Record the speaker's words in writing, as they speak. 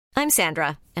I'm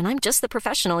Sandra, and I'm just the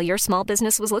professional your small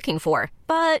business was looking for.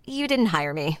 But you didn't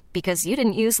hire me because you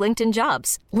didn't use LinkedIn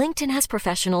Jobs. LinkedIn has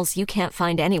professionals you can't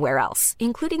find anywhere else,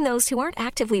 including those who aren't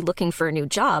actively looking for a new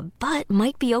job, but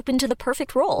might be open to the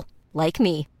perfect role, like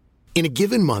me. In a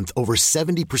given month, over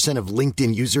 70% of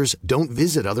LinkedIn users don't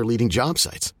visit other leading job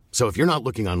sites. So if you're not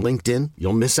looking on LinkedIn,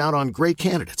 you'll miss out on great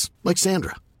candidates like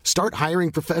Sandra. Start hiring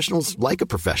professionals like a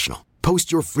professional.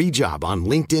 Post your free job on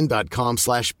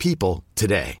linkedin.com/people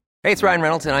today. Hey, it's Ryan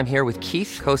Reynolds, and I'm here with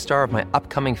Keith, co-star of my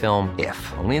upcoming film,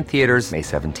 If, only in theaters May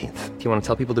 17th. Do you want to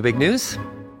tell people the big news?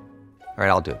 All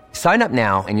right, I'll do it. Sign up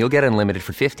now and you'll get unlimited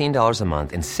for $15 a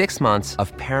month and 6 months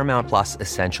of Paramount Plus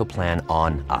Essential Plan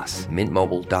on us.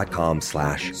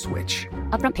 Mintmobile.com/switch.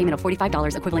 Upfront payment of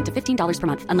 $45 equivalent to $15 per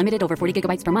month. Unlimited over 40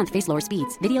 gigabytes per month. Face lower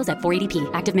speeds. Videos at 480p.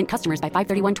 Active Mint customers by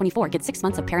 531.24 get 6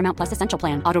 months of Paramount Plus Essential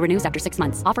Plan. Auto renews after 6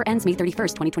 months. Offer ends May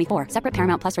 31st, 2024. Separate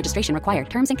Paramount Plus registration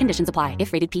required. Terms and conditions apply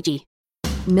if rated PG.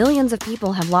 Millions of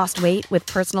people have lost weight with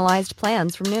personalized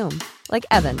plans from Noom. Like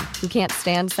Evan, who can't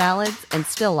stand salads and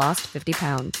still lost 50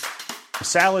 pounds.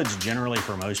 Salads generally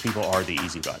for most people are the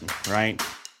easy button, right?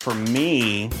 For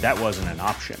me, that wasn't an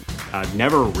option. I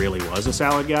never really was a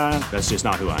salad guy. That's just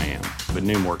not who I am. But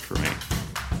Noom worked for me.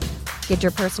 Get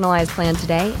your personalized plan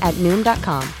today at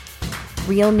Noom.com.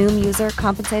 Real Noom user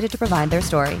compensated to provide their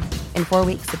story. In 4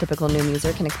 weeks, the typical Noom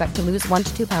user can expect to lose 1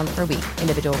 to 2 pounds per week.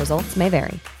 Individual results may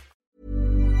vary.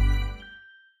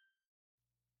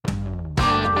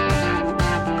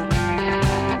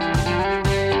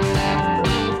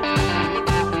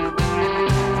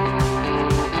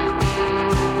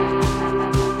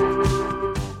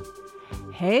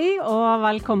 Hei og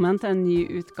velkommen til en ny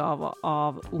utgave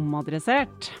av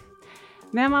Omadressert.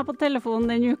 Med meg på telefonen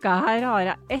denne uka her har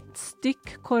jeg ett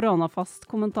stykk koronafast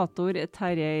kommentator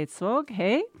Terje Eidsvåg.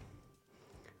 Hei.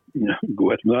 Ja,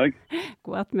 god ettermiddag.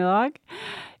 God ettermiddag.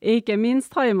 Ikke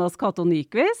minst har vi med oss Cato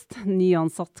Nyqvist,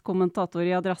 nyansatt kommentator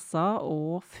i Adressa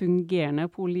og fungerende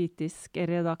politisk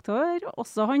redaktør.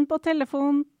 Også han på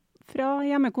telefon fra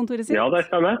hjemmekontoret sitt. Ja, det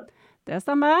stemmer. Det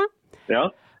stemmer.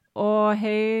 Ja. Og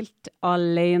helt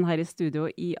alene her i studio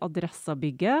i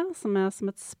Adressabygget, som som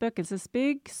et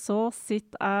spøkelsesbygg, så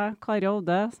sitter jeg, Kari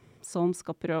Aude, som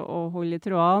skal prøve å holde i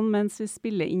trådene mens vi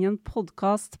spiller inn en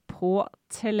podcast på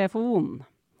telefon.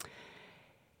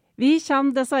 Vi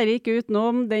kommer dessverre ikke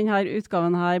utenom. Denne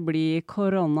utgaven her blir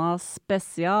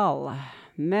koronaspesial.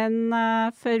 Men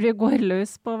før vi går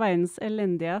løs på verdens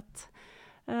elendighet,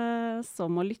 så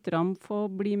må lytterne få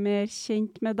bli mer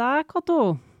kjent med deg,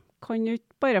 Cato. Kan du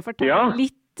bare fortelle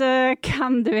litt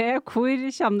hvem du hvor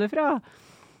kommer du fra?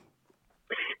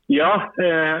 Ja,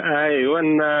 jeg jo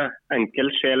en enkel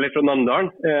sjel fra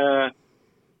Namdalen.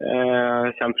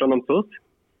 Jeg kommer fra Namsos.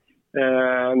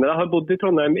 Men jeg har bodd i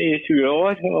Trondheim i 20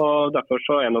 år, og derfor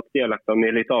så nok dialekten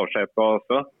min litt avskjepet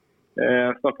også.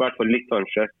 Jeg snakker i hvert fall litt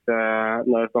annerledes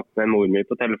når jeg snakker med mor min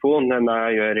på telefon enn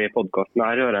jeg gjør i podcasten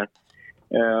her, gjør jeg.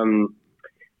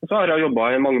 Så har jeg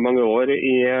jobbet i mange år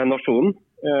i Nasjonen.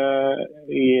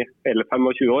 I hele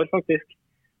 25 år faktisk.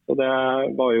 Så det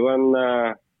var jo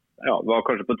var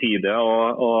kanskje på tide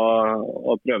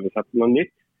å prøve seg på noe nytt.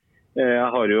 Jeg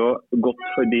har jo gått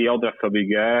forbi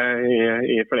Adressabygget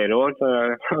i flere år, så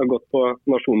jeg har gått på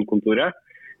Nasjonkontoret.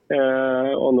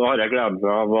 Og nå har jeg gleden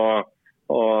av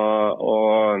å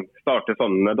starte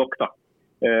sammen med dere da.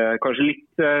 Kanskje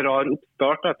litt rar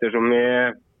oppstart ettersom vi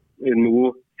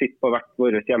nå sitter på hvert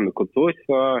vårt hjemmekontor,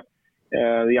 så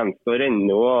det gjenstår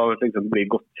ennå å bli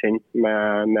godt kjent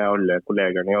med alle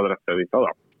kollegerne i Adresseavisa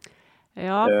da.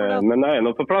 Ja, men jeg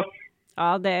nå på plass.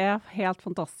 Ja, det helt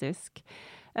fantastisk.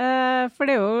 For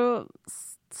det jo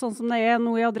sånn som det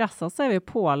nå i Adressa, så vi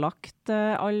pålagt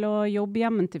alle å jobbe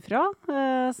hjemmefra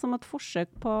som et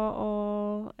forsøk på å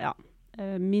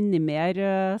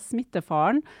minimere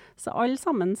smittefaren. Så alle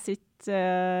sammen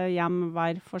sitter hjem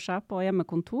hver for seg på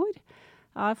hjemmekontor.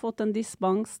 Jeg har fått en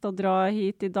dispens til å dra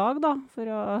hit i dag da, for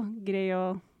å greie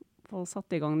å få satt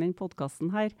i gang den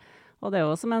podcasten her. Og det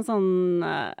jo som en sånn,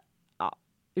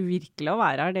 virkelig å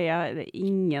være her. Det er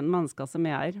ingen mennesker som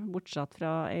her, bortsett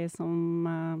fra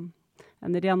som en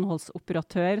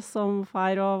renholdsoperatør som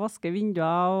fer og vasker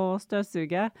vinduer og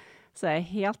støvsuger. Så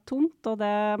det helt tomt, og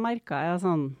det merket jeg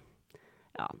sånn,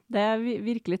 det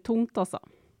virkelig tomt altså.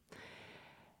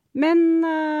 Men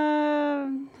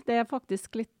det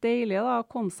faktisk litt deilig da, å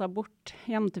komme seg bort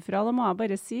hjemmefra, det må jeg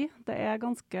bare si. Det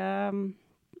ganske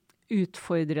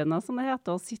utfordrende, som det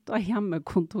heter, å sitte og ha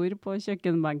hjemmekontor på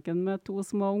kjøkkenbenken med 2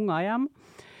 små unger hjem.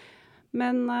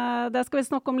 Men det skal vi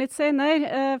snakke om litt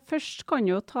senere. Først kan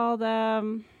jo ta det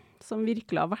som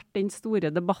virkelig har vært den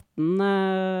store debatten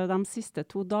de siste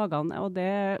 2 dagene, og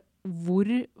det hvor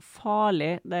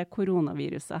farlig det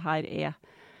koronaviruset her er.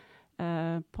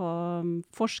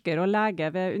 Forsker og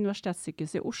lege ved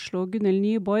Universitetssykehuset i Oslo, Gunnhild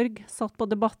Nyborg, satt på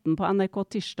Debatten på NRK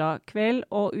tirsdag kveld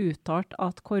og uttalte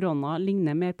at korona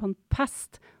ligner mer på en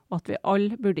pest, og at vi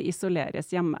alle burde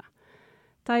isoleres hjemme.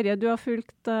 Terje, du har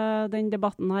fulgt den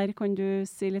debatten her. Kan du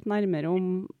si litt nærmere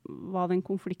om hva den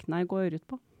konflikten her går ut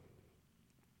på?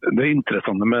 Det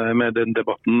interessante med den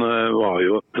debatten var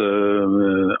jo at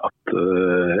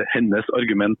hennes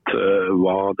argument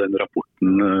var den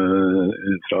rapporten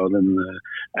fra den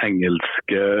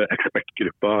engelske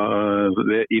ekspertgruppa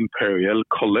ved Imperial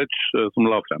College, som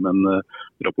la frem en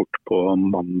rapport på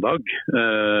mandag.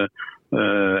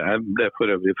 Jeg ble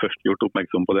for øvrig først gjort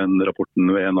oppmerksom på den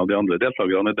rapporten ved en av de andre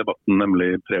deltakerne i debatten,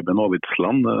 nemlig Preben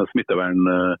Aavitsland,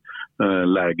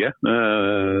 smittevernlege,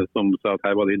 som sa at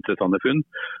her var det interessante funn.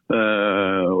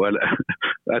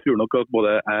 Jeg tror nok at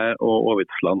både jeg og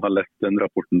Aavitsland har lest den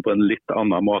rapporten på en litt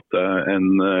annen måte enn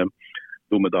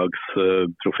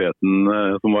dommedagsprofeten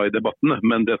som var i debatten.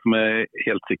 Men det som er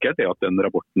helt sikkert er at den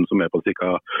rapporten som er på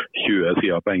ca. 20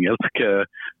 sider på engelsk,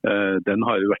 den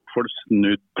har i hvert fall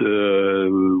snudd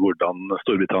hvordan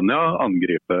Storbritannia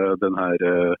angriper det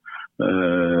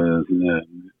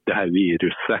her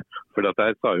viruset. For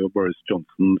der sa jo Boris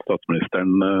Johnson,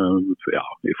 statsministeren,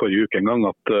 i forrige uke en gang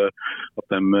at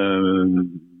de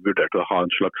vurderte å ha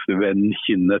en slags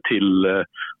venn-kinne til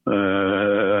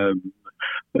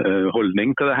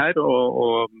holdning til det her,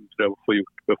 og prøve å få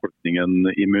gjort befolkningen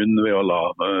immun ved å la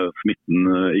smitten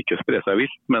ikke spre seg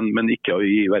vilt, men ikke å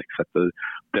iverksette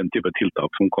den type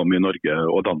tiltak som kom i Norge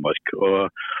og Danmark. Og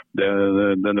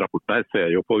den rapporten her ser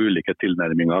jo på ulike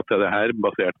tilnærminger til det her,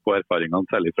 basert på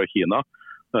erfaringene særlig fra Kina.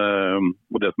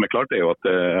 Og det som er klart er jo at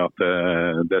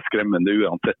det er skremmende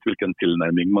uansett hvilken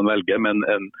tilnærming man velger, men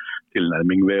en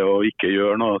tilnærming ved å ikke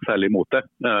gjøre noe særlig mot det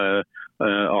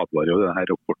advarer jo denne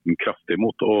rapporten kraftig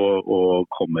mot og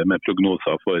kommer med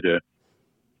prognoser for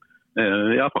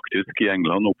faktisk i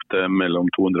England opp til mellom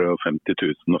 250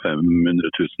 000 og 500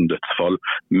 000 dødsfall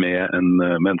med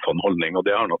en sånn holdning. Og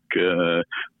det har nok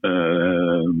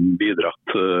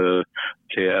bidratt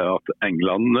til at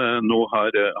England nå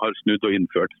har snudd og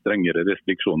innført strengere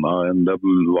restriksjoner enn det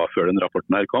var før den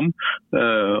rapporten her kom.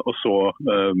 Og så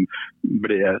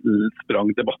sprang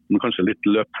debatten kanskje litt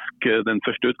løpsk den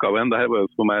første utgaven. Det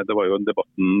var jo en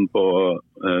debatten på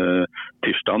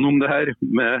tirsdagen om det her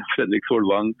med Fredrik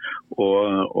Solvang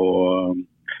og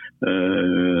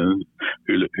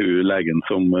legen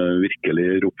som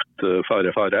virkelig ropte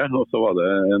fare, fare. Og så var det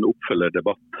en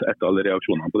oppfølgerdebatt etter alle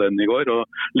reaksjonene på den i går. Og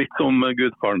litt som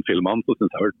Gudfaren-filmene, så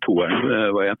synes jeg vel toeren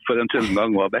var for en sjelden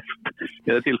gang var best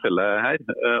i det tilfellet her.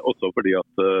 Også fordi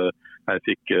at her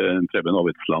fikk Preben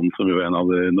Aavitsland, som jo er en av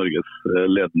Norges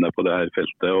ledende på det her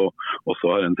feltet, og også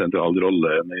har en sentral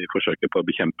rolle i forsøket på å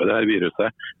bekjempe det her viruset,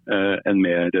 en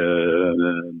mer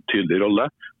tydelig rolle.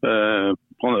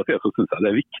 På andre siden så synes jeg det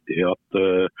er viktig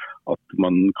at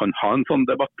man kan ha en sånn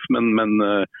debatt, men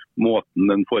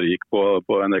måten den foregikk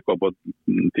på NRK på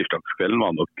tirsdagskvelden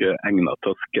var nok egnet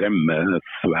til å skremme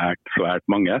svært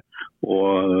mange.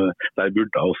 Og der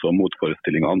burde også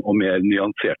motforestillingene og mer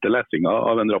nyanserte lesinger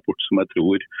av en rapport som jeg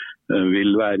tror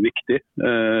vil være viktig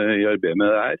i arbeidet med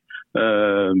det her,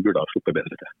 burde ha sluppet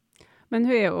bedre til. Men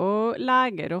hun er jo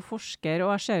leger og forsker,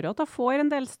 og jeg ser jo at hun får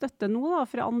en del støtte nå da,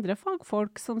 fra andre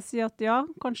fagfolk som sier at ja,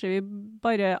 kanskje vi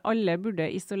bare alle burde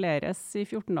isoleres i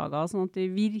 14 dager, sånn at vi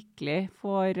virkelig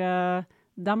får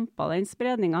dempet den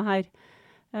spredningen her.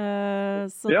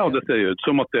 Ja, det ser ut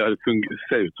som at det har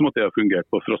fungert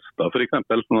på Frosta, for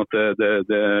eksempel. Sånn at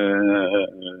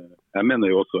jeg mener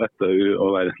jo også etter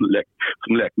å være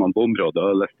som lekmann på området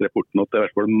og lest rapporten at det er i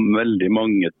hvert fall veldig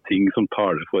mange ting som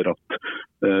taler for at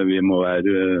vi må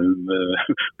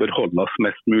forholde oss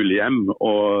mest mulig hjem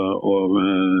og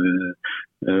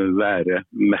være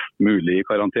mest mulig i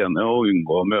karantene og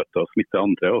unngå å møte og smitte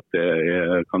andre, og at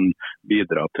det kan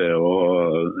bidra til å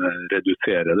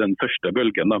redusere den første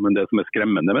bølgen. Men det som er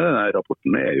skremmende med denne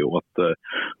rapporten er jo at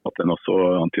den også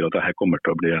antyder at dette kommer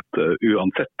til å bli et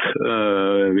uansett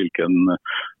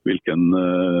hvilken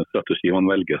strategi man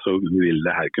velger, så vil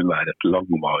det her kunne være et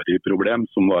langvarig problem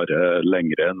som varer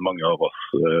lengre enn mange av oss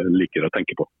liker å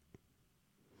tenke på.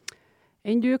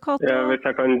 Enn du, Kato? Ja, hvis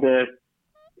jeg kan...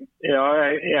 Ja,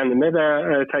 jeg er enig med det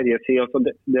Terje sier. Altså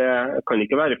det kan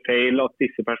ikke være feil at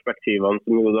disse perspektivene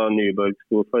som jo da Nyborg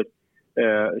sto for,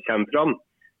 kommer fram.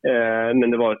 Men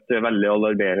det var et veldig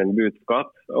alarmerende budskap.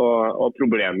 Og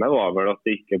problemet var vel at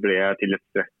det ikke ble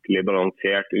tilstrekkelig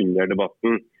balansert under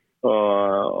debatten.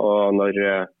 Og når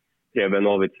Preben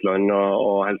Aavitsland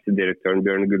og helsedirektøren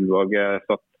Bjørn Gullvåg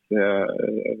satt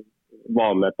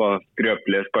var med på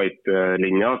skrøpelige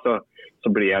Skype-linjer, så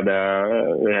ble det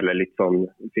hele litt sånn,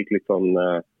 fikk litt sånn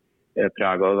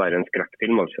preg av å være en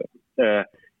skrekkfilm. Altså.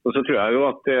 Og så tror jeg jo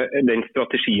at den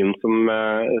strategien som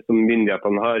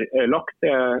myndighetene har lagt,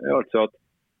 altså at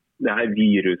det her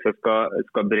viruset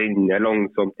skal brenne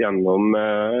langsomt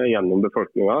gjennom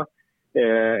befolkningen.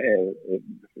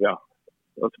 Ja.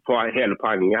 Altså, hele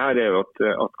poenget her er jo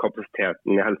at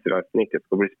kapasiteten i helsereisen ikke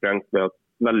skal bli sprengt ved at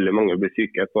veldig mange blir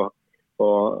syke på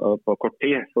kort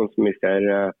tid, sånn som vi ser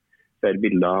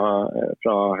bilder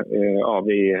av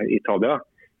i Italia.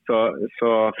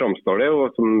 Så framstår det jo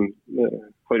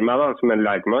for meg da, som en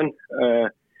legmann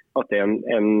at det er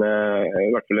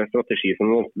i hvert fall en strategi som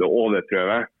er vanskelig å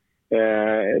overprøve.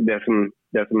 Det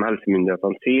som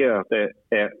helsemyndighetene sier, at det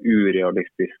er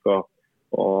urealistisk å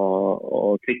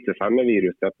kvitte seg med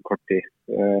viruset på kort tid.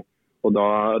 Og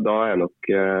da er nok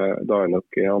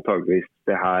antageligvis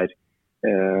det her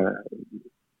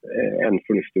en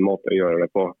fornuftig måte å gjøre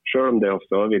det på, selv om det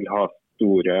også vil ha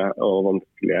store og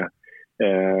vanskelige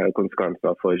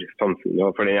konsekvenser for samfunnet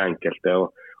og for den enkelte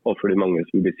og for de mange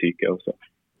som blir syke også.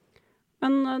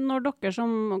 Men når dere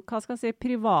som,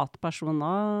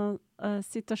 privatpersoner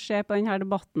sitter og ser på denne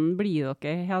debatten, blir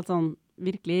dere helt sånn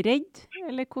virkelig redd?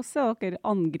 Eller hvordan dere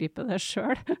angriper det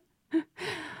selv?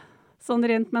 Sånn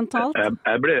rent mentalt?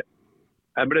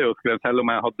 Jeg ble jo skrevet selv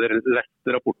om jeg hadde lest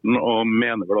rapporten og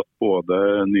mener vel at både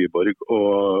Nyborg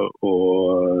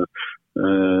og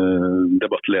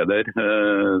debattleder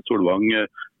Solvang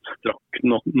strakk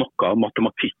noe av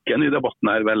matematikken i debatten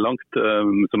her vel langt,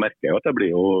 så merker jeg jo at jeg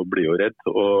blir jo redd.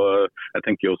 Og jeg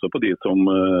tenker jo også på de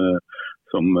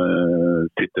som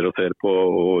sitter og ser på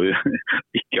og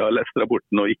ikke har lest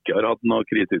rapporten og ikke har hatt noen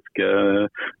kritiske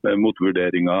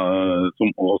motvurderinger,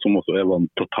 som også er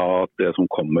vant til å ta det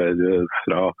som kommer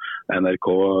fra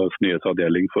NRKs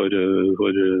nyhetsavdeling for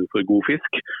god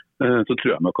fisk. Så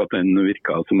tror jeg nok at den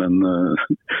virket som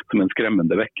en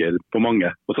skremmende vekker på mange.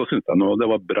 Og så synes jeg nå det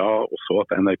var bra også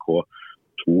at NRK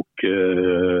tok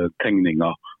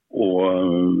tegninger og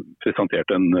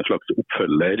presenterte en slags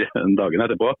oppfølger dagen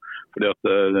etterpå. Fordi at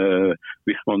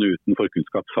hvis man uten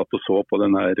forkunnskap satt og så på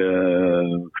den her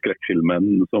skrekkfilmen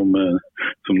som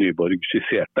Nyborg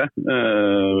skisserte,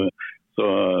 så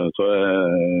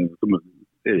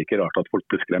er det ikke rart at folk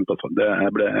ble skremt. Altså.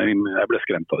 Jeg ble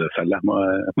skremt av det selv, må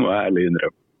jeg ærlig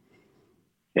innrømme.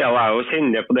 Ja, og jeg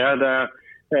kjenner på det. Det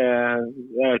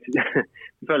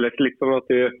føles litt som at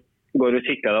du går og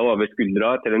kikker deg over skuldra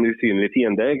til en usynlig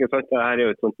fiende. Ikke sant? Dette er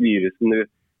jo et sånt virus som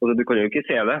du kan jo ikke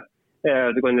se det.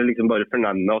 Du kan jo liksom bare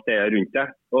fornemme at det er rundt deg.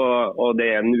 Og det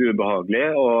er en ubehagelig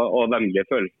og vemmelig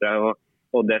følelse.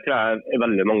 Og det tror jeg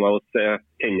veldig mange av oss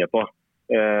kjenner på.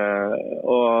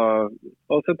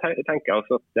 Og så tenker jeg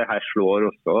også at det her slår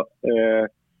også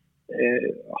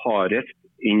hardest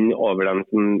inn over dem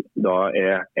som da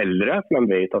er eldre. For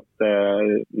de vet at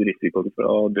risikoen for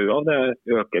å dø av det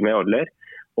øker med alder.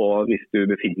 Og hvis du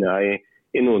befinner deg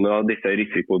i noen av disse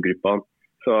risikogruppene,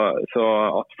 så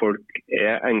at folk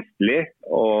er engstelige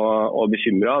og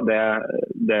bekymret,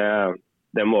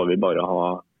 det må vi bare ha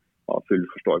full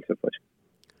forståelse for.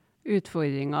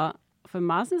 Utfordringen for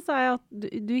meg synes jeg at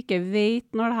du ikke vet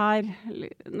når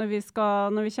vi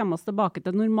kommer oss tilbake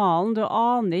til normalen. Du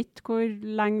aner ikke hvor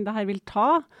lenge det her vil ta.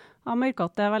 Jeg merker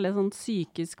at det er veldig sånn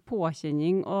psykisk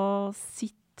påkjenning å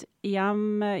sitte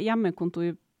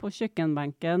hjemmekontor på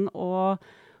kjøkkenbenken, og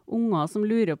unger som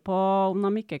lurer på om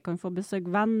de ikke kan få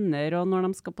besøke venner, og når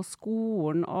de skal på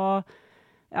skolen. Og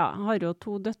ja, jeg har jo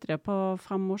 2 døtre på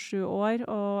 5 og 7 år,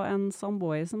 og en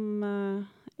samboer som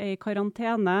er i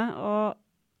karantene, og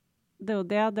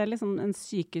det er liksom en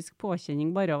psykisk påkjenning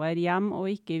bare å være hjemme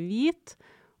og ikke vite,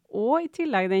 og i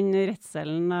tillegg den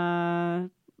redselen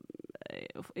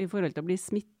i forhold til å bli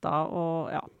smittet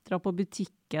og dra på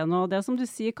butikken. Og det som du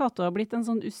sier, Kato, har blitt en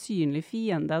sånn usynlig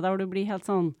fiende, der du blir helt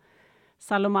sånn,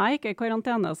 selv om jeg ikke er i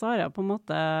karantene, så har jeg på en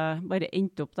måte bare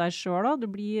endt opp der selv da. Du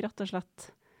blir rett og slett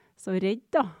så redd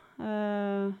da.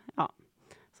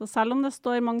 Så selv om det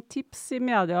står mange tips i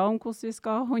media om hvordan vi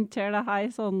skal håndtere det her,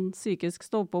 sånn psykisk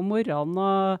stå på om morgenen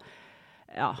og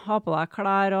ha på deg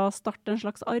klær og starte en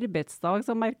slags arbeidsdag,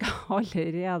 så merker jeg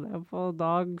allerede på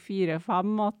dag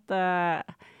 4-5 at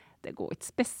det går ikke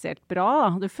spesielt bra. Da.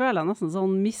 Du føler deg nesten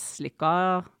sånn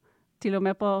mislykket til og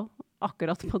med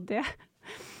akkurat på det.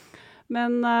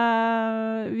 Men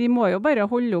vi må jo bare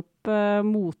holde opp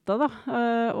motet da,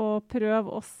 og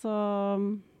prøve også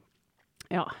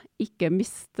ikke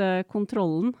miste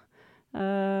kontrollen.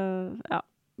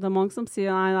 Det er mange som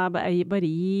sier, nei, jeg bare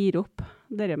gir opp.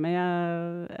 Det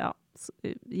med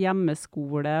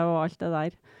hjemmeskole og alt det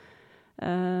der.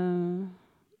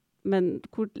 Men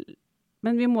hvor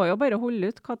Men vi må jo bare holde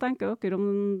ut. Hva tenker dere om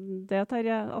det,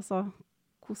 Terje? Altså,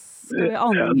 hvordan skal vi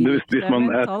angripe det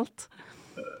mentalt?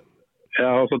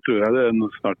 Ja, og så tror jeg det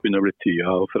snart begynner å bli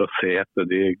tida for å se etter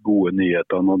de gode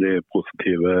nyhetene og de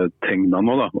positive tegnene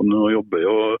nå. Og nå jobber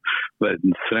jo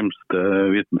verdens fremste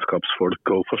vitenskapsfolk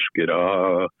og forskere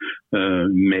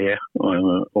med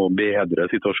å bedre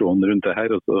situasjonen rundt det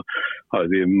her. Og så har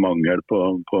vi mangel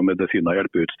på medisin og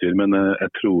hjelpeutstyr, men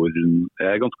jeg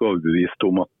er ganske overbevist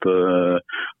om at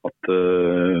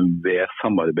ved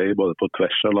samarbeid både på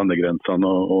tvers av landegrensene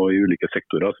og i ulike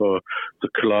sektorer, så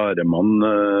klarer man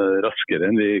raskere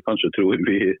enn vi kanskje tror,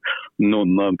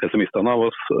 noen av pessimistene av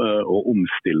oss, å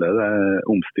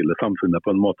omstille samfunnet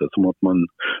på en måte som at man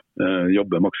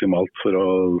jobber maksimalt for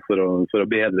å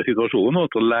bedre situasjonen og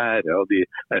til å lære av de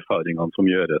erfaringene som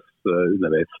gjøres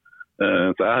underveis.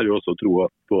 Så jeg har jo også tro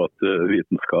på at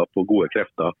vitenskap og gode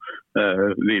krefter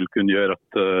vil kunne gjøre at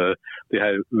de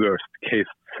her worst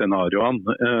case scenarioene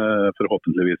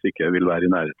forhåpentligvis ikke vil være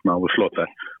i nærheten av å slå seg.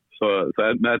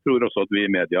 Men jeg tror også at vi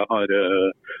i media har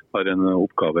en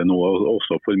oppgave nå å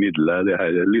også formidle de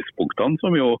her lyspunktene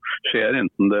som jo skjer,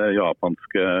 enten det er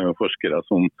japanske forskere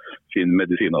som finner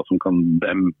medisiner som kan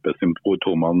dempe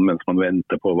symptomene mens man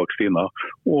venter på vaksiner,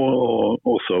 og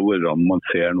også hvordan man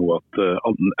ser nå at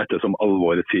ettersom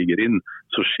alvoret siger inn,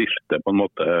 så skifter på en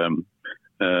måte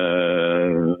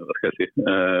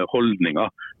holdninger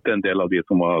til en del av de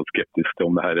som var skeptiske til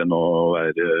om det her er noe å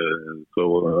være så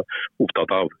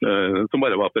opptatt av, som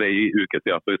bare var for en uke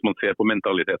siden. Så hvis man ser på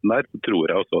mentaliteten der, så tror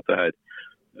jeg også at det her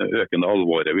økende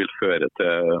alvoret vil føre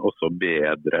til også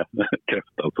bedre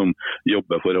krefter som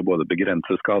jobber for å både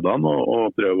begrense skadene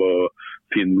og prøve å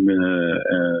finne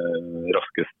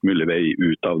raskest mulig vei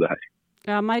ut av det her.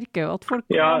 Jeg merker jo at folk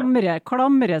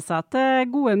klamrer seg til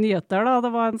gode nyheter. Da. Det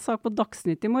var en sak på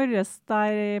Dagsnytt i morges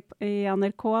i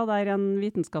NRK, der en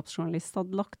vitenskapsjournalist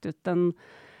hadde lagt ut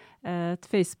et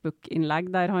Facebook-innlegg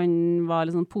der han var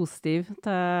litt sånn positiv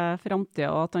til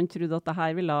fremtiden, og at han trodde at det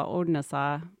her ville ordne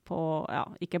seg på,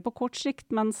 ikke på kort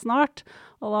sikt, men snart.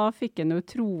 Og da fikk han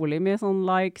utrolig mye sånn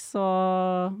likes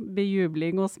og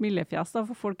bejubling og smilefjes, da,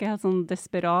 for folk er helt sånn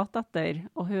desperat etter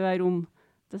å høre om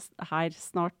det her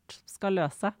snart skal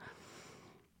løse.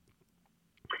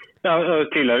 Ja,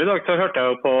 tidligere i dag så hørte jeg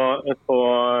jo på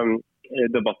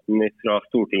debatten fra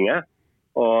Stortinget,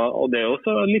 og det er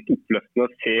også litt oppløftende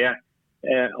å se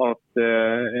at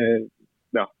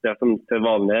det som til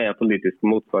vanlig er politiske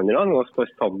motstandere nå står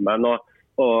sammen og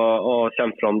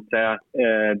kommer fram til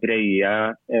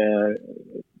brede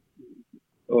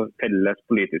og felles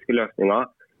politiske løsninger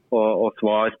og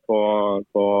svar på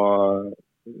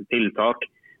tiltak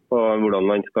på hvordan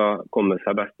man skal komme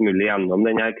seg best mulig gjennom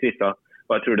denne krisen.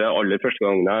 Og jeg tror det er aller første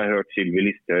gangen jeg har hørt Sylvi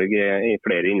Listhaug i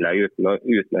flere innlegg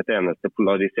uten et eneste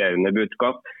polariserende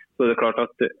budskap. Så det er klart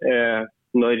at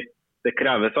når det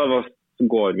kreves av oss, så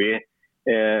går vi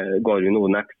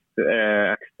noen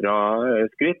ekstra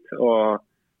skritt, og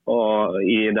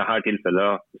i dette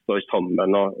tilfellet står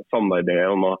sammen og samarbeider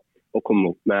om å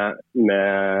komme opp med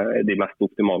de mest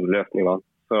optimale løsningene.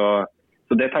 Så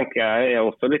det tenker jeg er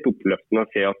også litt oppløftende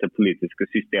å se at det politiske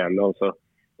systemet også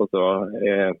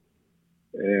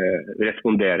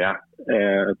responderer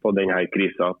på denne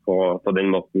krisen på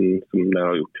den måten som det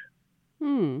har gjort.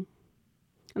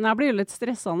 Men jeg blir jo litt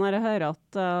stresset når jeg hører at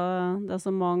det er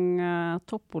så mange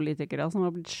toppolitikere som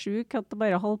har blitt syke, at det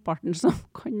bare er halvparten som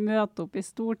kan møte opp i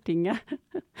Stortinget.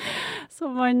 Så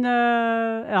man,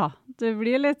 det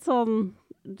blir litt sånn,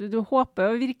 du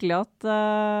håper jo virkelig at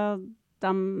de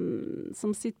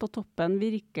som sitter på toppen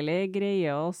virkelig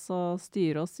greier oss å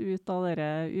styre oss ut av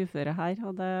dette uføre her.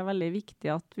 Og det er veldig viktig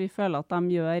at vi føler at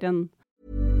de gjør en...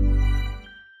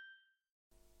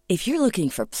 If you're looking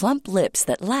for plump lips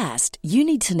that last, you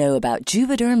need to know about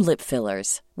Juvederm lip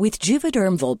fillers. With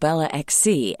Juvederm Volbella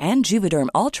XC and Juvederm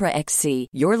Ultra XC,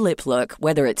 your lip look,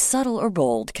 whether it's subtle or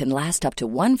bold, can last up to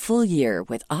 1 full year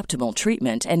with optimal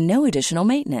treatment and no additional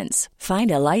maintenance.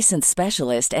 Find a licensed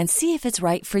specialist and see if it's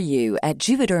right for you at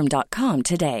Juvederm.com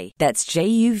today. That's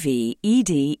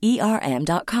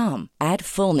JUVEDERM.com. Add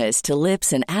fullness to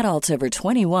lips in adults over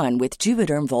 21 with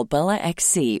Juvederm Volbella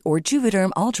XC or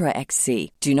Juvederm Ultra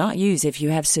XC. Do not use if you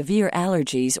have severe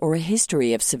allergies or a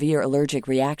history of severe allergic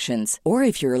reactions, or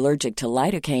if if you're allergic to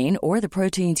lidocaine or the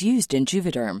proteins used in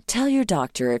Juvederm. Tell your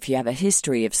doctor if you have a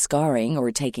history of scarring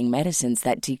or taking medicines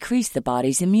that decrease the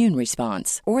body's immune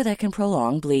response or that can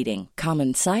prolong bleeding.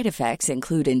 Common side effects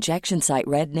include injection site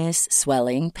redness,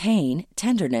 swelling, pain,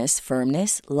 tenderness,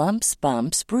 firmness, lumps,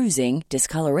 bumps, bruising,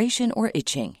 discoloration, or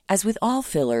itching. As with all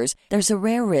fillers, there's a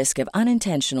rare risk of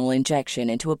unintentional injection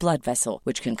into a blood vessel,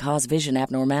 which can cause vision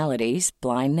abnormalities,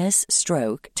 blindness,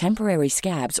 stroke, temporary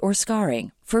scabs, or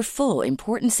scarring. For full,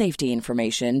 important safety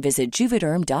information, visit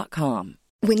Juvederm.com.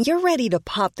 When you're ready to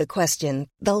pop the question,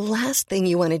 the last thing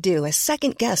you want to do is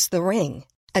second-guess the ring.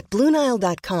 At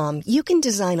BlueNile.com, you can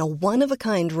design a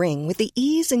one-of-a-kind ring with the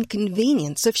ease and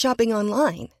convenience of shopping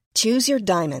online. Choose your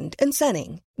diamond and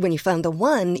setting. When you find the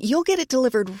one, you'll get it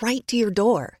delivered right to your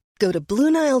door. Go to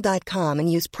BlueNile.com and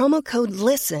use promo code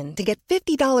LISTEN to get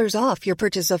 $50 off your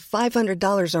purchase of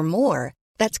 $500 or more.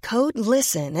 That's code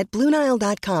LISTEN at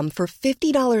BlueNile.com for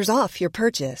 $50 off your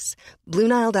purchase.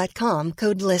 BlueNile.com,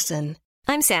 code LISTEN.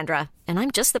 I'm Sandra, and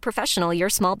I'm just the professional your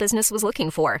small business was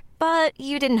looking for. But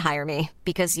you didn't hire me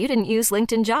because you didn't use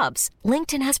LinkedIn Jobs.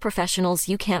 LinkedIn has professionals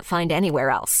you can't find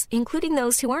anywhere else, including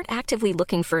those who aren't actively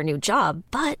looking for a new job,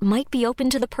 but might be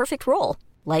open to the perfect role,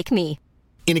 like me.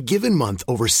 In a given month,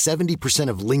 over 70%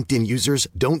 of LinkedIn users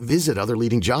don't visit other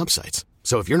leading job sites.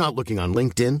 So if you're not looking on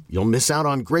LinkedIn, you'll miss out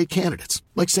on great candidates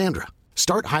like Sandra.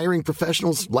 Start hiring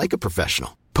professionals like a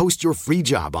professional. Post your free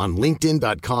job on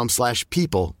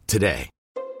linkedin.com/people today.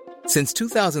 Since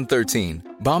 2013,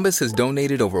 Bombas has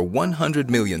donated over 100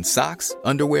 million socks,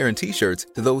 underwear, and T-shirts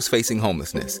to those facing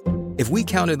homelessness. If we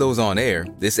counted those on air,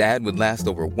 this ad would last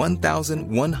over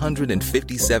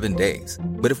 1,157 days.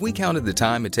 But if we counted the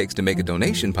time it takes to make a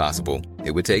donation possible,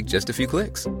 it would take just a few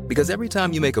clicks. Because every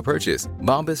time you make a purchase,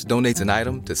 Bombas donates an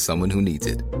item to someone who needs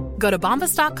it. Go to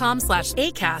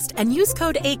bombas.com/ACAST and use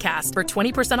code ACAST for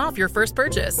 20% off your first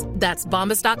purchase. That's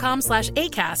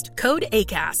bombas.com/ACAST, code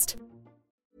ACAST.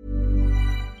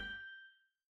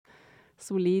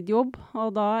 Solid jobb,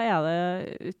 og da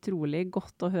det utrolig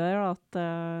godt å høre at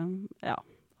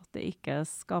det ikke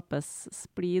skapes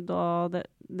splid, og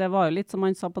det var jo litt som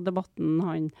han sa på debatten,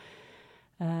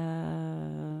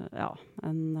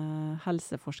 en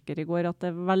helseforsker i går, at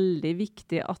det veldig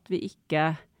viktig at vi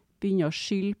ikke begynner å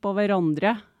skylde på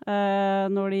hverandre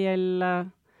når det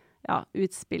gjelder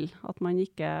utspill, at man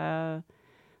ikke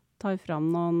tar fram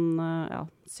noen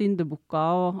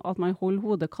syndebukker, og at man holder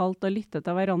hodet kaldt og lytter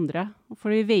til hverandre. For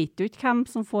vi vet jo ikke hvem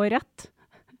som får rett,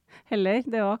 heller.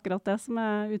 Det jo akkurat det som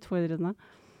utfordrende.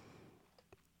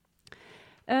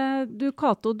 Du,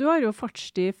 Kato, du har jo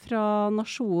fartstid fra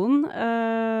Nasjonen.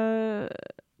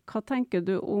 Hva tenker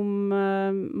du om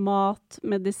mat,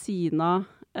 medisiner?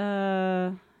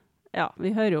 Vi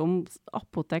hører jo om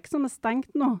apotek som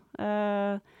stengt nå.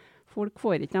 Folk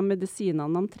får ikke de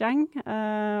medisinene de trenger,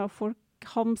 og folk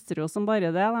hamstrer jo som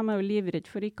bare det. De jo livredde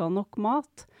for ikke å ha nok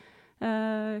mat.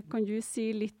 Kan du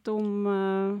si litt om,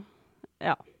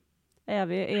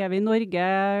 vi i Norge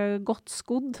godt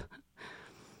skodd?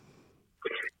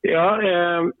 Ja,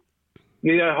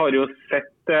 vi har jo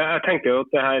sett, jeg tenker jo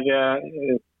at det her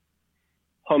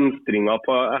hamstringer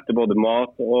etter både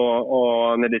mat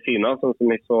og medisiner, sånn som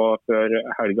vi så før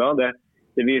helga,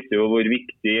 det viser jo hvor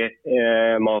viktig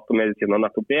mat og medisiner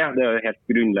nettopp er. Det jo en helt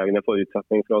grunnleggende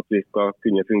forutsetning for at vi skal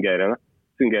kunne fungere.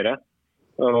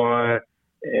 Og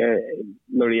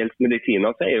når det gjelder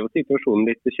medisiner, så jo situasjonen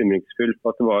litt bekymringsfull.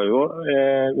 For at vi har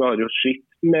jo slitt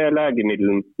med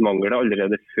legemiddelmangel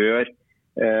allerede før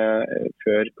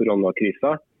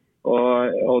koronakrisa.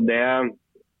 Og det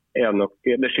nok,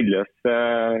 det skyldes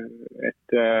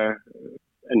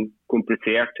en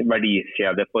komplisert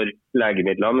verdikjede for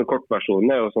legemidler, men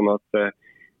kortversjonen jo sånn at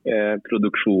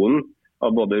produksjonen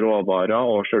av både råvarer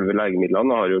og selve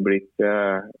legemidlene har jo blitt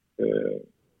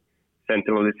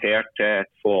sentralisert til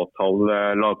et fåtall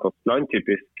lavkostland,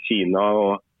 typisk Kina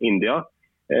og India,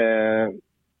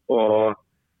 og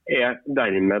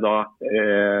dermed da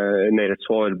mer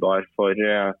sårbar for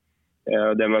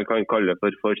det man kan kalle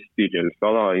for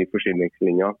forstyrrelser da, i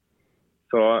forsyningslinja.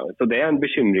 Så det en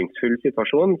bekymringsfull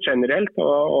situasjon generelt,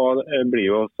 og blir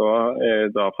jo også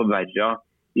da forverret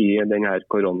i denne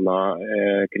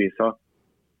koronakrisa.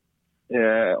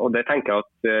 Og det tenker jeg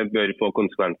at bør få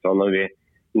konsekvenser når vi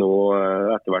nå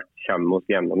etter hvert kommer oss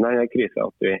gjennom denne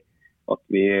krisa, at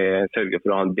vi sørger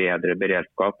for å ha en bedre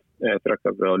beredskap, for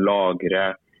eksempel å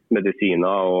lagre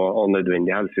medisiner og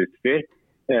nødvendig helseutstyr,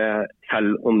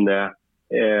 selv om det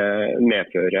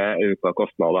medfører økte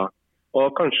kostnader.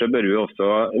 Og kanskje bør vi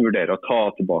også vurdere å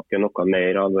ta tilbake noe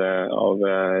mer av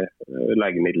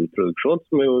legemiddelproduksjon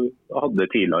som vi jo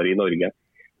hadde tidligere i Norge,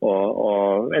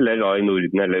 eller da i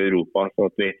Norden eller Europa,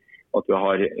 sånn at vi at vi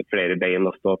har flere bein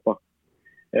å stå på.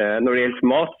 Når det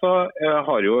gjelder mat, så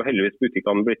har jo heldigvis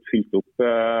butikkene blitt fylt opp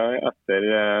etter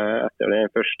den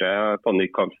første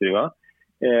panikkamstringen.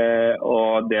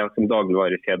 Og det som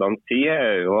dagligvarekjedene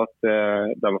sier jo at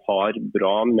de har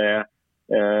bra med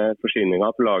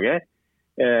forsyninger på lager.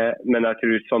 Men jeg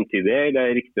tror samtidig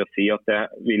det riktig å si at det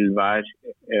vil være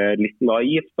litt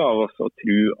naivt av oss å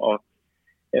tro at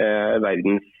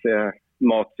verdens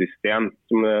matsystem,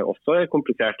 som også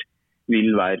komplisert,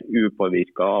 vil være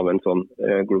upåvirket av en sånn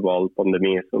global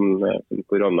pandemi som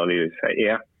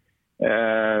koronaviruset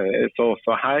Så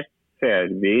også her ser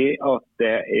vi at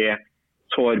det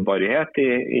sårbarhet i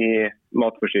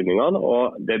matforsyningene,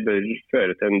 og det bør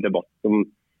føre til en debatt om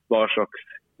hva slags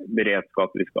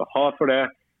beredskap vi skal ha for det,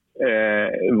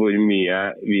 hvor mye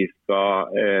vi skal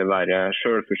være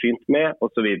selvforsynt med, og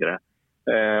så videre.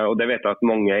 Og det vet jeg at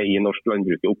mange i norsk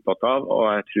landbruk opptatt av, og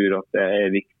jeg tror at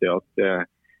det viktig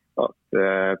at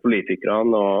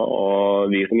politikerne og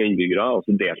vi som innbyggere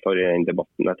også deltar i den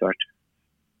debatten etter hvert.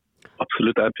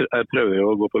 Absolutt. Jeg prøver jo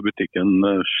å gå på butikken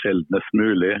sjeldnest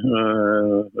mulig,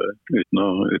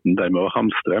 uten dermed å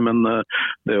hamstre, men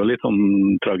det er jo litt sånn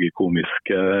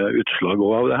tragikomiske utslag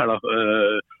også av det her da.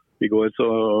 I går så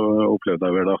opplevde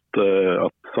jeg vel at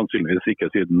sannsynligvis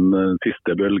ikke siden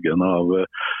siste bølgen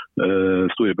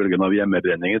store bølgen av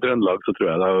hjemmebrenning i Trøndelag, så tror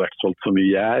jeg det har vært solgt så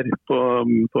mye gjær på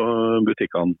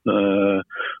butikkene.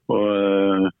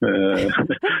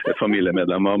 Et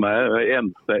familiemedlem av meg,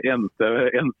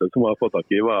 eneste som har fått tak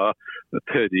i var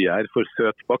tørrgjær for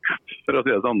søt bakst, for å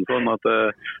si det sånn at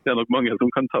det er nok mange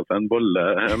som kan ta seg en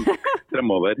bolle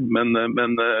fremover. Men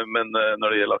når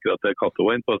det gjelder akkurat det Cato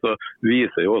var inne på, så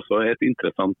viser jo også et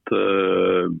interessant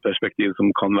perspektiv som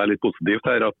kan være litt positivt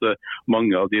her, at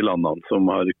mange av de landene som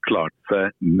har klart seg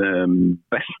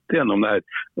best gjennom det her,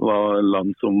 var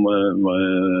land som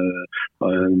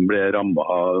ble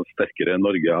rammet sterkere enn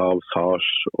Norge av SARS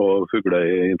og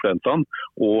fugleinfluensaen,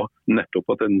 og nettopp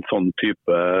at en sånn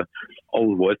type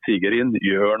alvor tiger inn,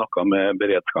 gjør noe med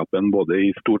beredskapen både i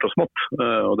stort og smått.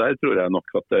 Og der tror jeg nok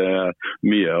at det er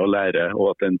mye å lære, og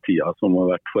at den tida som har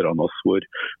vært foran oss, hvor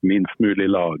minst mulig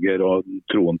lager og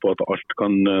troen på at alt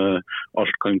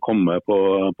kan komme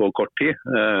på kort tid,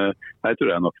 her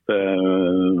tror jeg nok det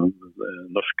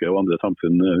norske og andre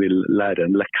samfunn vil lære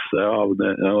en lekse av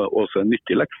det, også en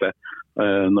nyttig lekse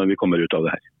når vi kommer ut av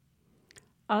det her.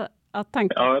 Ja,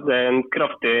 det er en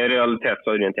kraftig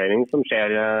realitetsorientering som skjer,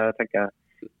 tenker jeg.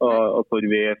 Og hvor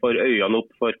vi får øynene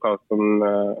opp for hva som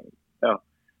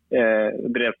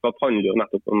beredskap handler jo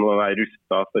nettopp om å være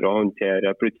rustet for å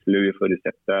håndtere plutselig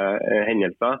uforutsette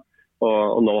hendelser.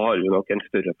 Og nå har vi nok en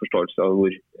større forståelse av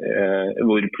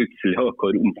hvor plutselig og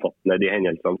hvor omfattende de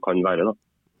hendelsene kan være da.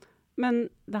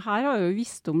 Men det her har jo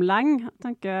visst om lenge. Jeg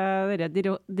tenker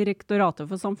Direktoratet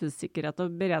for samfunnssikkerhet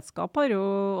og beredskap har jo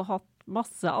hatt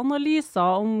masse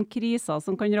analyser om kriser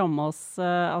som kan ramme oss,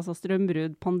 altså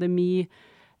strømbrudd, pandemi,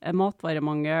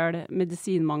 matvaremangel,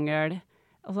 medisinmangel.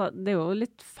 Altså, det er jo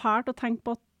litt fælt å tenke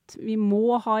på at vi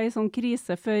må ha en sånn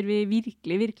krise før vi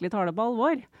virkelig tar det på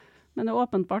alvor. Men det er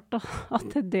åpenbart at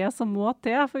det er det som må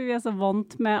til, for vi er så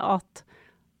vant med at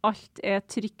alt er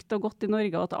trygt og godt i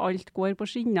Norge, og at alt går på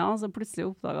skinner, så plutselig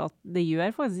oppdager at det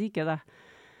gjør faktisk ikke det.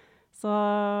 Så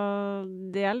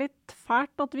det er litt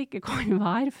fælt at vi ikke kan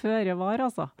være føre var,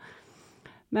 altså.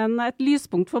 Men et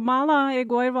lyspunkt for meg da, i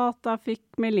går var at jeg fikk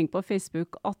melding på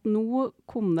Facebook at nå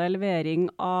kom det levering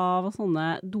av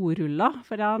sånne doruller,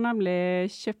 for jeg har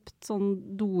nemlig kjøpt sånn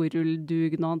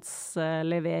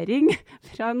dorulldugnadslevering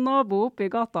fra en nabo oppe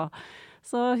i gata.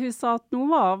 Så hun sa at nå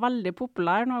var det veldig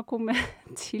populær når det kom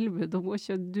et tilbud om å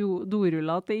kjøpe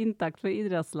doruller til inntekt for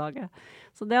idrettslaget.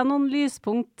 Så det er noen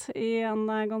lyspunkt i en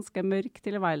ganske mørk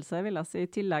tilværelse, vil jeg si,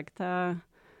 i tillegg til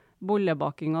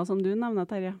bollebakinga som du nevner,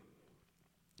 Terje.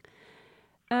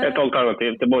 Et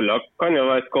alternativ til boller kan jo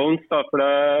være scones, da, for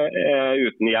det er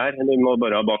uten gjær. Du må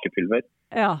bare ha bakepulver.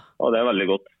 Ja. Og det er veldig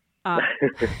godt. Ja,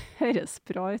 høres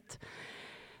bra ut.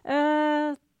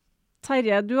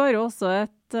 Terje, du har jo også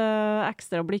et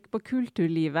ekstra blikk på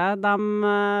kulturlivet. De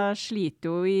sliter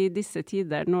jo i disse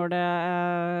tider når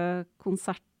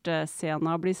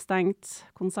konsertscener blir stengt,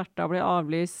 konserter blir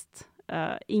avlyst,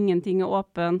 ingenting er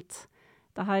åpent.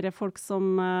 Dette er folk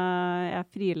som er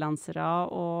frilansere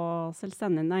og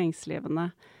selvstendig næringsdrivende.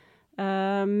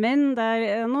 Men det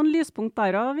er noen lyspunkt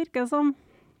der også, virker det som.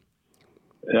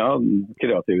 Ja,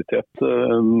 kreativitet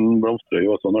blomstrer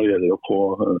jo også når det gjelder å få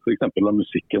for eksempel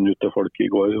musikken ut til folk.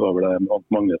 I går var det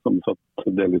mange som satt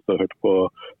delvis og hørte på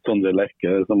Sondre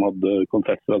Lerche som hadde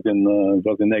konsert fra sin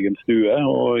egen stue.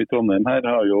 Og i Trondheim her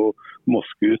har jo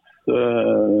Moskus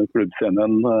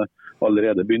klubbscenen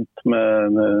allerede begynt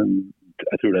med,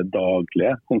 jeg tror det er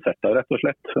daglige konserter rett og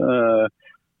slett.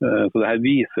 Så det her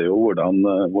viser jo hvordan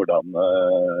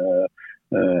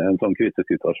en sånn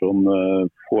krisesituasjon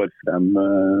får frem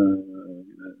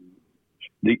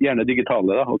gjerne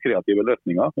digitale og kreative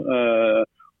løsninger.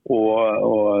 Og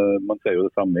man ser jo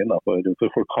det samme innenfor, for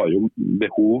folk har jo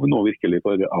behov nå virkelig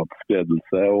for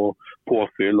avspredelse og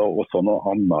påfyll og også noe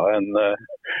annet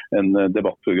enn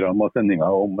debattprogram og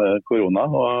sendinger om korona.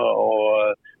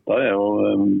 Og da er jo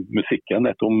musikken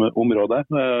et område,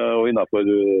 og innenfor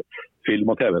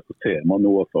film og TV så ser man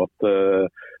nå også at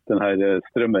denne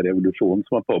strømmerevolusjonen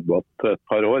som har pågått et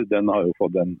par år, den har jo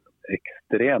fått en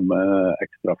ekstrem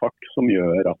ekstra fart som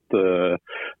gjør at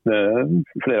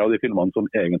flere av de filmene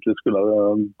som egentlig skulle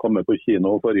komme på kino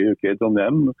forrige uke i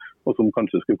Trondheim, og som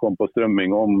kanskje skulle komme på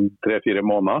strømming om 3-4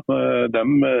 måneder, de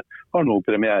har nå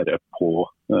premiere på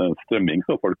strømming,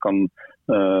 så folk kan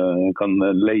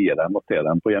leie dem og se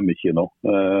dem på hjemmekino.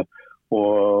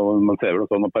 Og man ser vel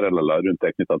også noen paralleller rundt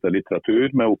det knyttet til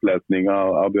litteratur, med opplesning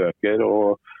av bøker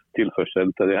og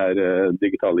tilførsel til de her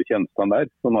digitale tjenestene der.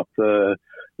 Sånn at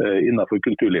innenfor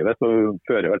kulturlivet så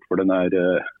fører i hvert fall denne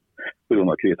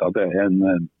koronakrisa til en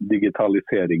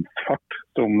digitaliseringsfart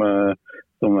som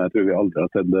jeg tror vi aldri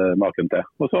har sett maken til.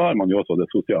 Og så har man jo også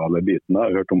det sosiale biten. Jeg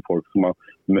har hørt om folk som har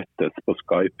møttes på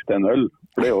Skype til en øl.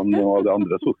 For det er jo noe av det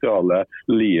andre sosiale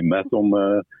limet som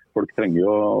folk trenger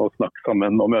jo å snakke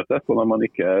sammen og møtes. Og når man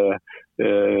ikke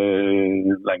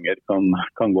lenger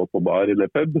kan gå på bar eller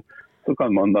pub, så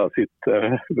kan man da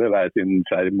sitte ved hver sin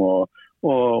skjerm og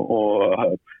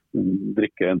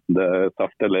drikke enten det er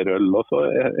saft eller øl. Og så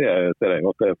ser jeg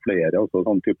jo at det er flere også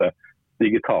sånn type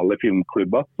digitale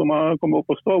filmklubber som har kommet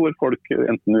opp og stå, hvor folk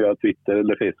enten via Twitter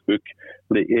eller Facebook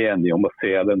blir enige om å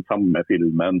se den samme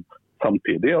filmen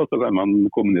samtidig, og så kan man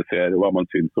kommunisere hva man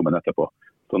synes om den etterpå.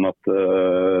 Sånn at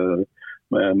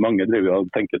mange driver og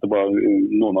tenker tilbake,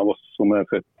 noen av oss som er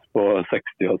født på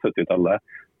 60- og 70-tallet,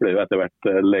 ble jo etter hvert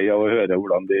lei av å høre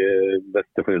hvordan de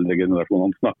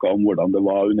besteforeldregenerasjonene snakket om hvordan det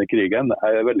var under krigen.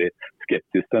 Jeg er veldig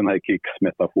skeptisk til denne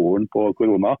krigsmetaforen på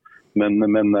korona, men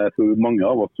jeg tror mange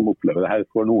av oss som opplever det her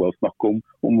får noe å snakke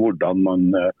om hvordan man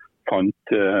fant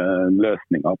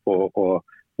løsninger på å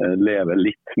leve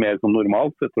litt mer som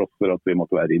normalt, til tross for at vi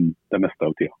måtte være inn det meste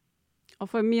av tida. Og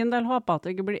for min del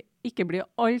håper jeg at det ikke blir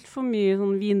alt for mye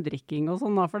sånn vindrikking og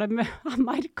sånn, for jeg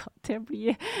merker at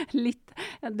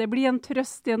det blir en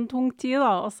trøst i en tung tid,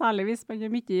 da. Og særlig hvis man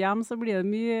er mye hjem, så blir det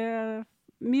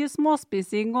mye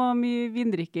småspising og mye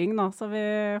vindrikking, da. Så vi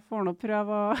får nå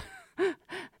prøve å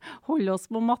holde oss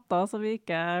på matta, så vi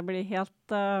ikke blir helt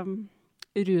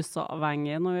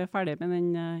rusavhengige når vi er ferdig med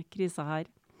den krisa her.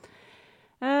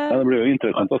 Ja, det blir jo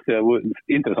interessant å se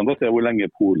hvor lenge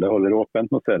polet holder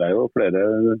åpent. Nå ser jeg jo flere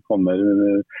kommer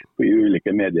i ulike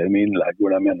medier med innlegg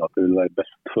hvor de mener at det vil være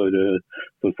best for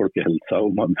folkehelsa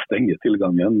om man stenger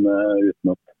tilgangen uten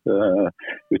at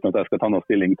jeg skal ta noe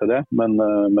stilling til det. Men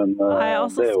nei,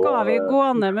 altså skal vi gå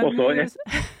ned med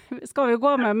skal vi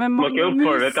gå med mange mus? Må ikke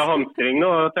oppfordre til hamstring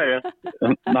nå, Terje.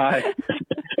 Nei.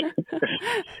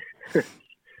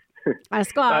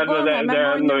 Skal jeg gå ned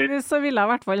med mange mus, så vil jeg i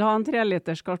hvert fall ha en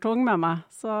 3-liters kartong med meg.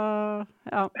 Så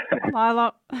ja, nei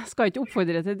da, skal ikke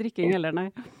oppfordre til drikking heller, nei.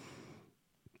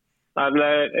 Nei, men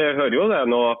jeg hører jo det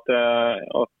nå at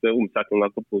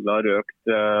omsetningen på polet har økt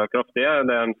kraftig.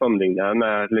 Det er en sammenligning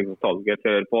med salget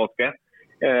før påske.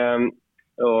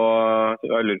 Og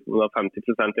jeg lurer på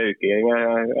 50% økning.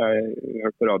 Jeg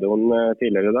hørte på radioen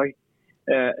tidligere i dag.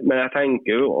 Men jeg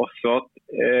tenker jo også at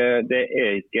det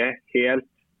er ikke helt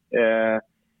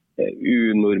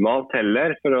unormalt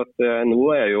heller, for at nå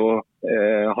er jo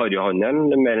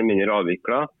harryhandelen mer eller mindre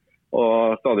avviklet,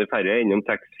 og stadig færre innom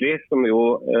taxfree, som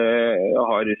jo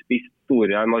har spist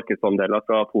store markedsandeler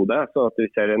fra polet, så at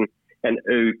vi ser en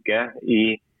øke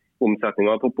i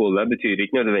omsetningen på polet betyr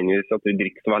ikke nødvendigvis at vi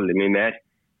drikker så veldig mye mer.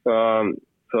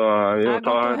 Så vi må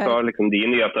ta liksom de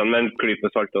nyhetene med en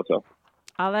klype salt også.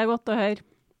 Ja, det er godt å høre.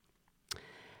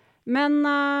 Men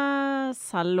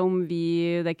selv om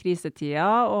det er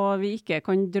krisetida, og vi ikke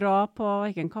kan dra på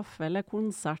hverken kaffe eller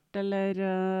konsert, eller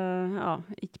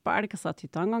ikke på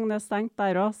Elkesatthytta en gang det er stengt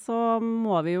der også, så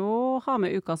må vi jo ha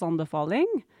med ukas anbefaling.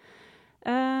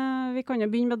 Vi kan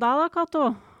jo begynne med deg da, Kato.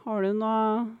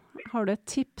 Har du et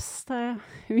tips til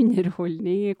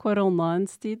underholdning i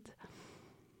koronaens tid?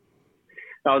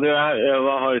 Ja, jeg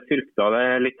har styrket det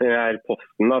litt den her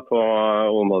posten da, på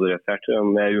omadressert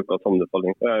med ukas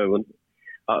anbefaling. Jeg er jo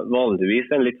vanligvis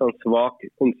en litt sånn svak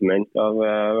konsument av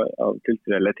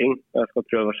kulturelle ting. Jeg skal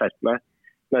prøve å skjerpe meg.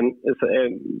 Men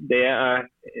det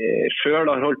jeg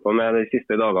selv har holdt på med de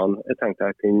siste dagene, jeg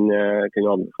tenkte jeg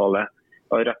kunne anbefale.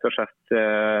 Jeg har rett og slett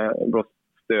blåst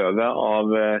støvet av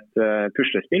et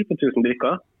puslespill på 1000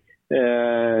 brikker.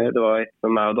 Det var et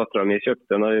som jeg og datteren min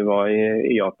kjøpte når vi var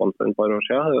i Japan for et par år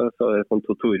siden. Så det sånn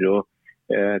Totoro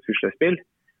puslespill.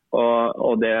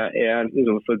 Og det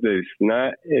liksom forbausende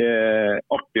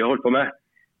artig å holde på med.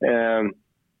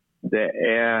 Det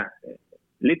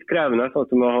litt krevende, sånn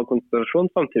at du må ha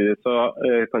konsentrasjon. Samtidig så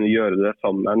kan du gjøre det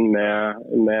sammen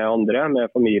med andre,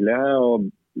 med familie, og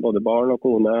både barn og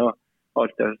kone, og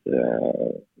alt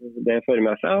det fører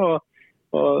med seg.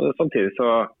 Og samtidig så,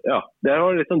 ja, det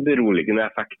har litt sånn beroligende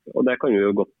effekt, og det kan vi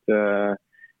jo godt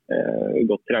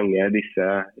trenge disse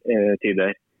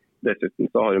tider. Dessuten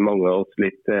så har jo mange av oss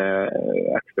litt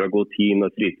ekstra god tid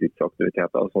når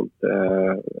fritidsaktiviteter og sånt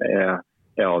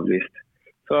avlyst.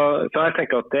 Så jeg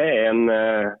tenker at det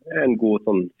en god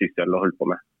sånn syssel å holde på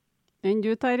med. Men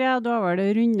du, Terje, du har vel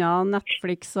rundet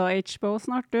Netflix og HBO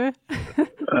snart, du?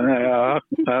 Ja,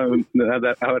 jeg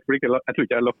tror ikke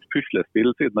jeg har lagt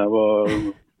puslespill siden jeg var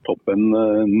toppen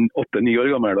 8-9 år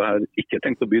gammel, og jeg har ikke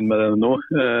tenkt å begynne med det nå,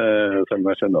 selv om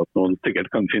jeg kjenner at noen sikkert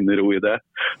kan finne ro i det.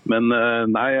 Men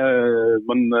nei,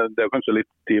 men det er kanskje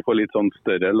litt tid for litt sånn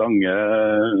større, lange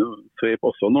sveip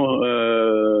også nå.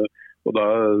 Og da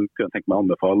kan jeg tenke meg å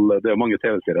anbefale, det er mange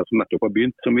TV-serier som nettopp har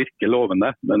begynt, som virker lovende,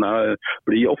 men jeg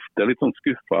blir ofte litt sånn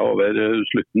skuffet over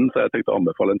slutten, så jeg tenkte å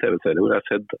anbefale en TV-serie hvor jeg har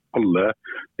sett alle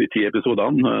de 10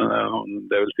 episodene.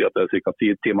 Det vil si at det er ca.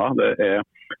 10 timer. Det er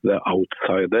The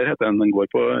Outsider, heter den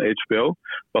går på HBO,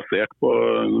 basert på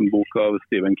en bok av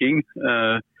Stephen King.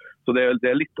 Så det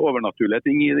er litt overnaturlige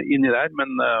ting inni der,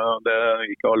 men det er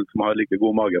ikke alle som har like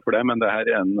god mage for det, men det her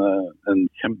er en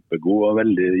kjempegod og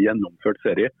veldig gjennomført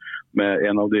serie med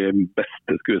en av de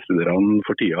beste skuespillerne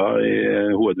for tida i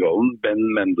hovedrollen, Ben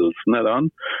Mendelsohn er det han.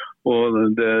 Og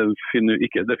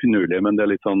ikke det finurlige, men det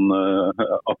er litt sånn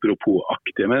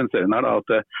apropos-aktig med den serien her, da, at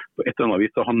på et eller annet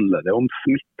vis så handler det om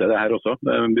smitte det her også.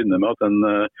 Det begynner med at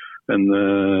en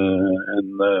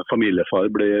familiefar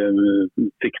blir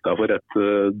siktet for et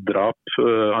drap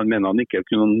han mener han ikke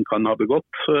kan ha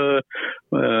begått,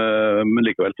 men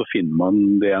likevel så finner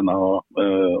man DNA og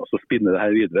så spinner det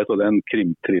her videre, så det er en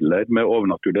krimthriller med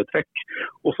overnaturlige trekk,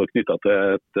 også knyttet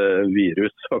til et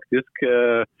virus faktisk.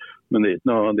 Men det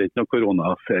er ikke noe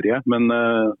koronaserie, men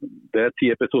det er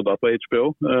 10 episoder på HBO,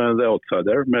 The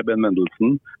Outsider med Ben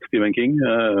Mendelsohn, Stephen King,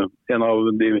 en av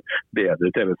de bedre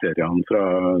TV-seriene fra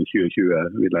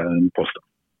 2020, vil jeg påstå.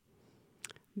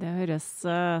 Det høres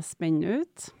spennende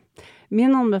ut.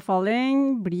 Min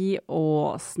anbefaling blir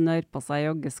å snøre på seg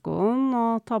joggeskoen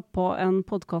og ta på en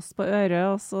podcast på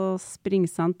øret, og så springe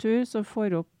seg en tur, så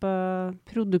får opp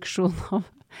produksjon av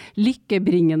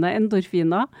lykkebringende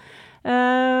endorfiner.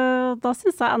 Da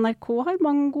synes jeg NRK har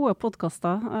mange gode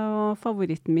podcaster, og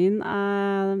favoritten min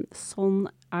er Sånn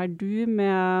er du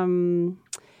med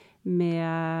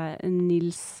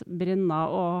Nils Brenna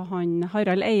og han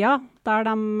Harald Eia, der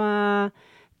de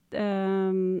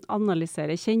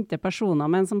analyserer kjente personer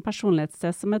med en sånn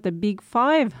personlighetstest som heter Big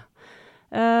Five.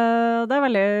 Det er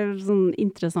veldig sånn,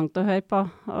 interessant å høre på.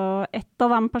 Og et av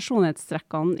de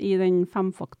personlighetstrekkene i den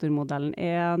 5-faktormodellen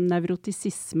er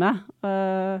nevrotisisme.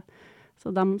 Så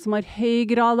de som har høy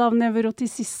grad av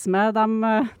nevrotisisme, de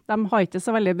har ikke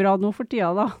så veldig bra nå for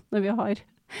tida da, når vi har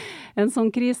en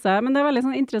sånn krise. Men det er veldig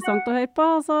sånn, interessant å høre på.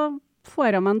 Så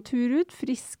får jeg meg en tur ut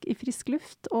i frisk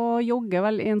luft og jogger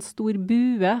vel i en stor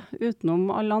bue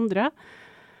utenom alle andre.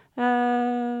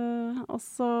 Og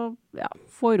så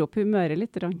får opp humøret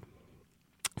litt.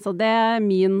 Så det er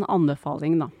min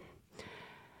anbefaling da.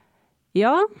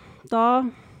 Ja, da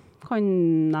kan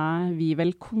vi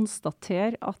vel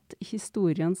konstatere at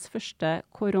historiens første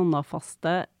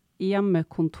koronafaste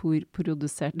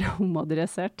hjemmekontorprodusert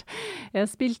omadressert er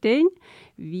spilt inn.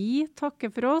 Vi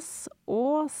takker for oss,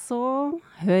 og så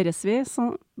høres vi,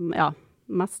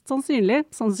 mest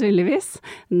sannsynligvis,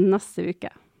 neste uke.